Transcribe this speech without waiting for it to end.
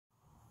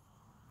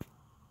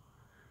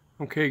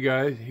Okay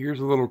guys, here's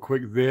a little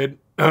quick vid.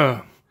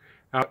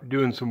 Out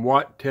doing some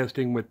watt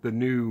testing with the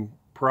new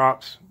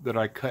props that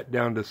I cut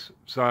down to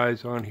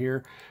size on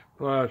here.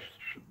 Thought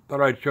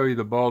I'd show you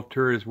the ball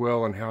turret as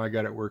well and how I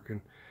got it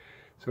working.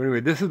 So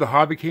anyway, this is the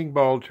Hobby King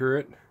ball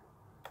turret.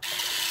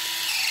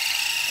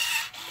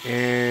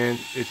 And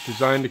it's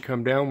designed to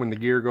come down when the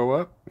gear go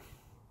up.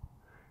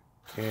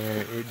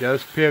 And it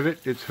does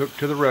pivot. It's hooked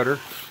to the rudder.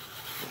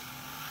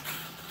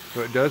 So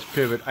it does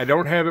pivot. I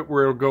don't have it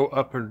where it'll go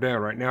up and down.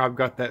 Right now I've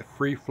got that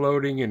free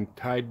floating and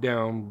tied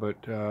down,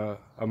 but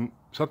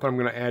something I'm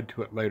going to add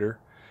to it later.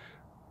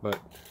 But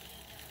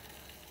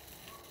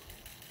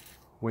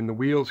when the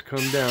wheels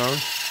come down,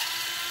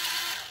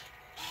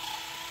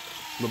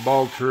 the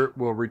ball turret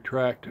will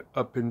retract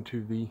up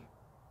into the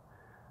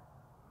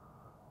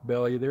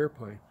belly of the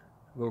airplane.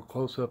 A little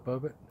close-up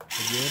of it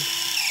again.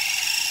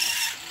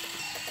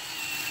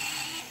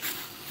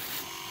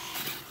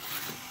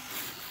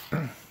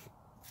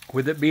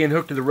 With it being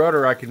hooked to the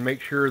rudder, I can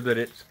make sure that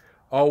it's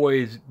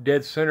always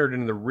dead centered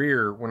in the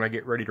rear when I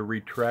get ready to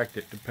retract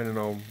it, depending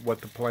on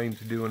what the plane's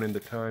doing in the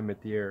time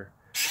at the air.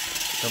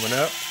 Coming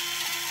up.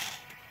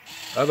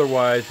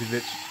 Otherwise, if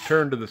it's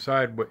turned to the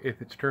side,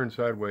 if it's turned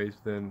sideways,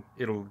 then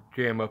it'll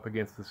jam up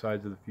against the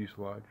sides of the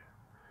fuselage.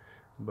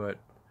 But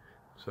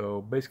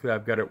so basically,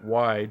 I've got it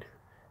wide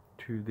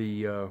to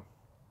the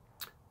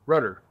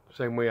rudder,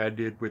 same way I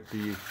did with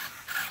the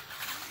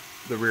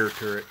rear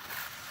turret.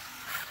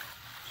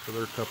 So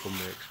they're a couple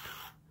mixed.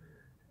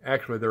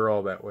 Actually, they're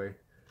all that way.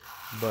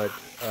 But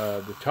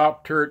the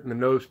top turret and the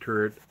nose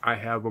turret, I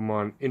have them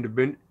on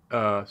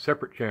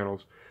separate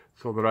channels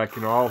so that I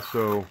can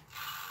also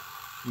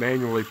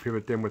manually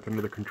pivot them with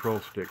another control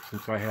stick,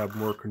 since I have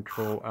more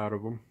control out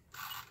of them.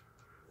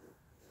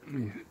 Let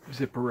me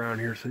zip around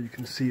here so you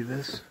can see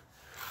this.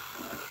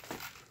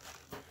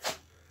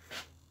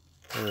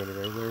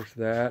 Anyway, there's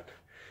that.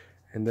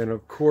 And then,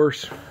 of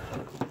course,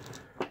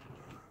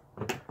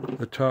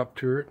 the top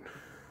turret.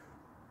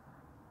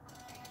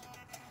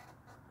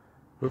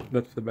 Oop,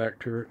 that's the back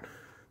turret.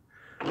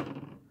 There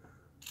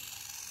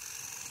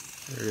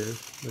it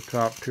is, the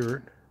top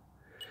turret.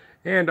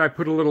 And I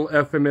put a little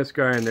FMS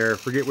guy in there. I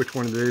forget which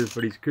one it is,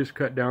 but he's just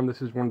cut down.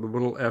 This is one of the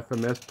little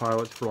FMS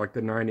pilots for like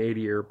the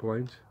 980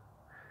 airplanes.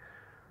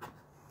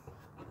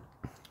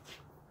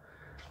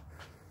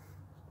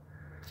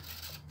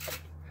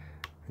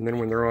 And then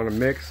when they're on a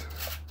mix,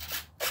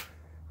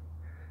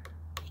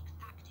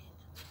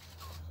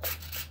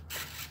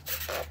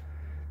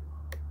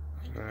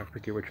 I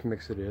forget which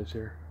mix it is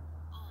here.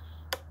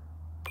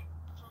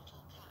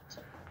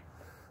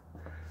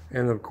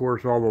 And of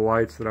course all the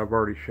lights that I've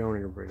already shown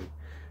everybody.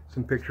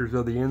 Some pictures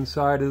of the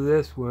inside of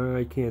this. Well,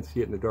 I can't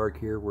see it in the dark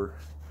here.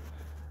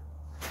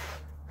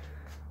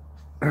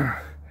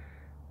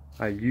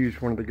 I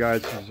used one of the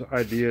guys'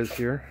 ideas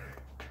here.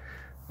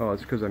 Oh,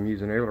 it's because I'm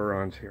using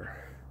ailerons here.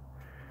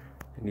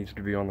 It needs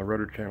to be on the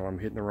rudder channel. I'm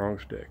hitting the wrong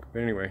stick.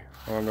 But anyway,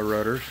 on the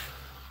rudders.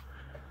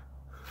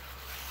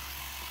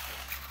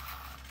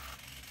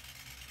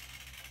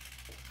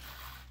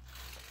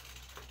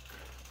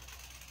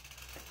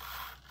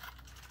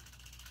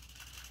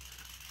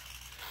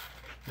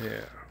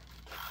 Yeah,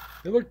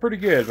 it looked pretty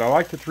good. I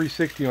like the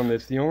 360 on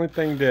this. The only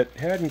thing that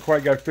hadn't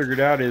quite got figured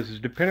out is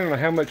depending on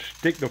how much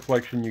stick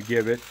deflection you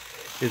give it,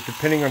 is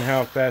depending on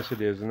how fast it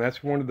is. And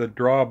that's one of the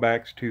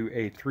drawbacks to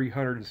a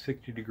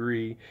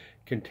 360-degree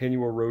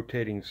continual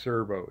rotating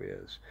servo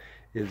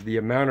is the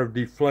amount of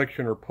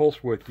deflection or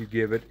pulse width you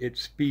give it, it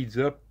speeds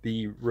up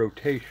the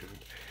rotation.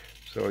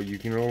 So you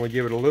can only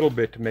give it a little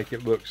bit to make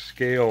it look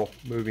scale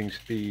moving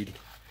speed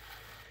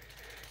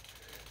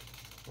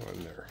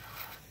on there.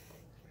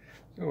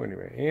 So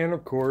anyway, and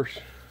of course,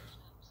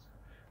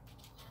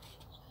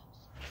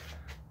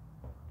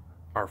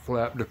 our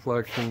flap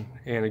deflection.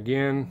 And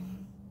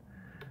again,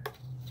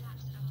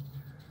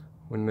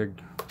 when the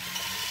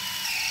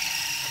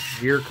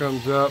gear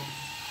comes up,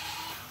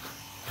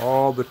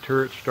 all the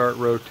turrets start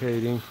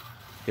rotating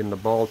and the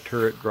ball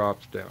turret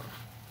drops down.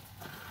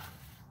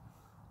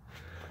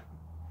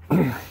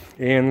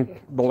 And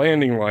the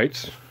landing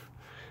lights,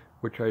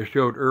 which I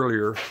showed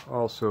earlier,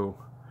 also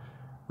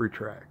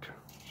retract.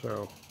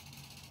 So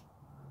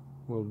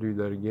we'll do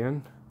that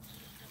again.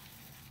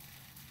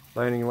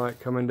 Landing light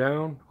coming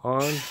down,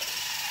 on,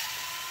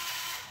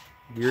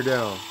 gear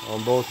down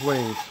on both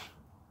wings.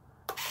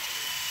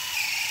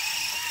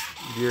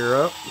 Gear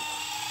up.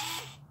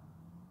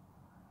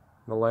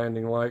 The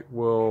landing light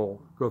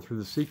will go through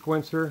the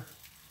sequencer,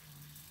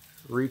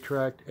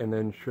 retract, and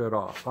then shut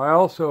off. I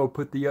also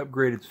put the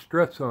upgraded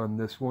struts on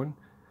this one.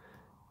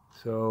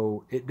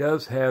 So it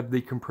does have the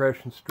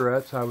compression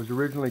struts. I was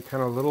originally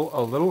kind of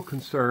a little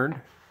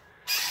concerned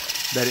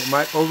that it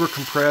might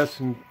overcompress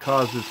and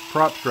cause this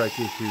prop strike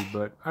issue,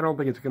 but I don't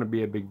think it's going to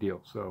be a big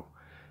deal. So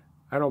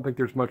I don't think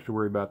there's much to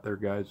worry about there,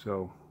 guys.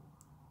 So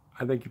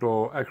I think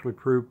it'll actually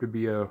prove to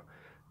be a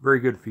very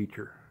good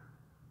feature.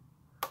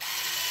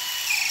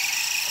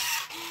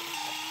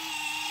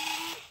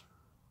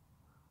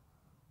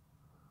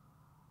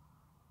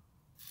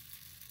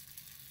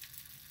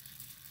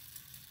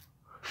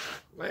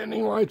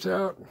 landing lights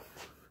out.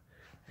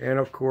 And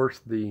of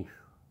course the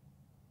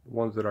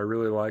ones that I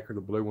really like are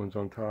the blue ones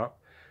on top.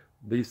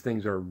 These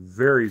things are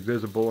very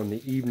visible in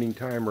the evening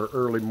time or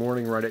early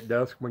morning right at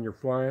dusk when you're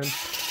flying.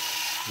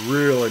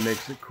 Really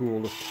makes it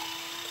cool to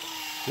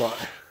fly.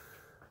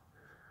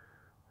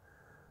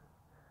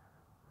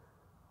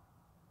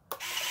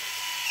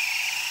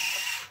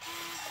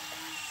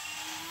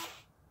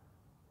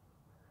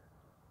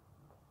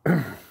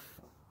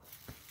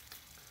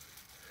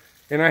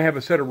 And I have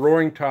a set of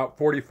Roaring Top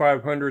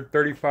 4500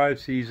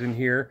 35Cs in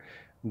here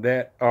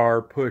that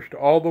are pushed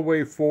all the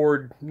way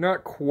forward,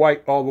 not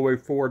quite all the way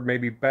forward,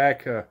 maybe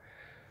back a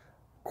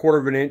quarter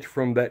of an inch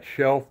from that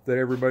shelf that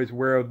everybody's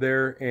aware of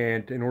there,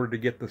 and in order to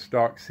get the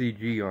stock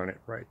CG on it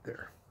right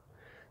there.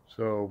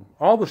 So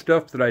all the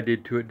stuff that I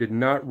did to it did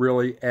not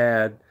really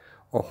add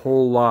a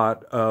whole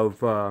lot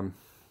of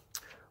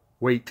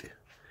weight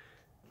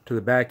to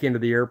the back end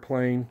of the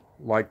airplane,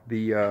 like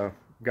the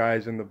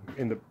guys in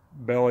the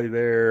belly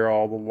there,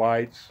 all the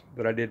lights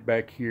that I did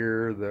back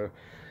here, the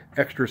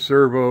extra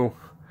servo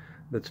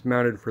that's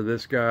mounted for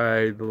this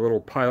guy, the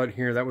little pilot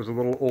here, that was a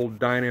little old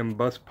Dynam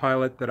bus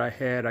pilot that I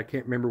had. I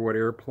can't remember what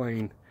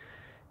airplane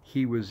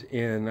he was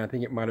in. I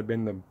think it might have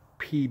been the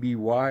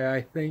PBY,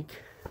 I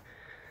think.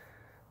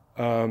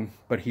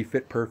 But he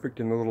fit perfect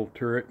in the little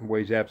turret and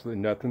weighs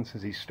absolutely nothing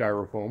since he's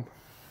styrofoam.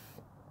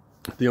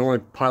 The only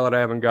pilot I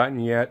haven't gotten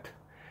yet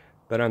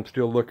that I'm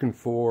still looking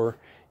for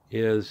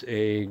is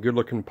a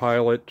good-looking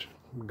pilot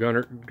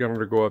gunner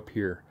to go up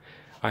here.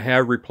 I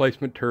have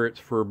replacement turrets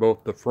for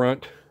both the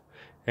front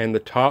and the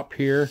top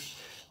here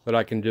that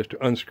I can just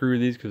unscrew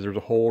these because there's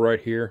a hole right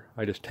here.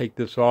 I just take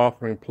this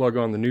off and plug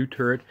on the new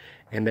turret,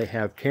 and they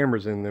have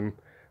cameras in them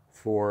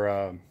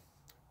for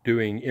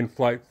doing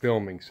in-flight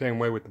filming. Same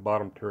way with the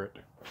bottom turret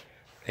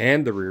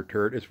and the rear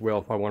turret as well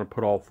if I want to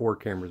put all 4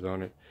 cameras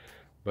on it.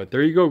 But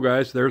there you go,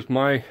 guys. There's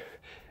my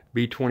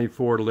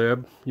B-24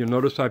 Lib. You'll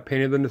notice I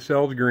painted the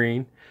nacelles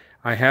green.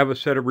 I have a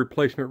set of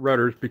replacement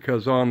rudders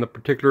because on the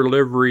particular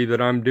livery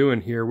that I'm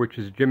doing here, which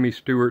is Jimmy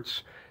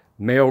Stewart's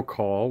mail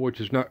call, which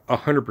is not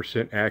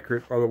 100%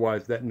 accurate,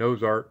 otherwise that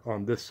nose art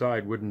on this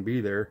side wouldn't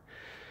be there.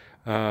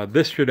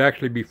 This should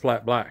actually be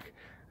flat black,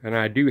 and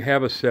I do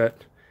have a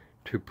set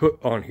to put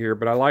on here,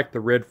 but I like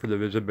the red for the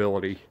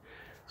visibility,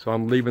 so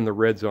I'm leaving the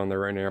reds on there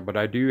right now. But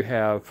I do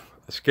have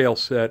a scale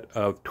set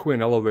of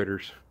twin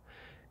elevators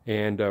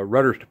and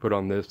rudders to put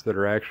on this that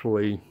are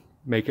actually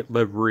make it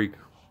livery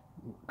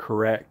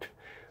correct,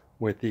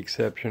 with the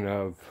exception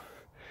of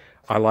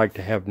I like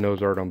to have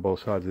nose art on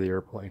both sides of the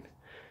airplane,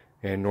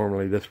 and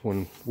normally this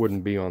one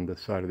wouldn't be on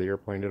this side of the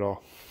airplane at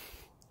all.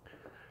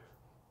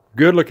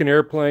 Good looking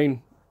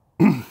airplane.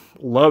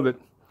 Love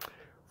it.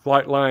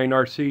 Flightline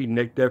RC,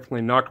 Nick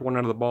definitely knocked one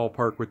out of the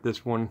ballpark with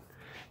this one.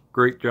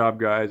 Great job,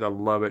 guys. I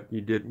love it. You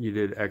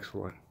did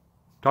excellent.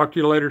 Talk to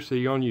you later. See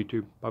you on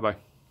YouTube. Bye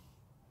bye.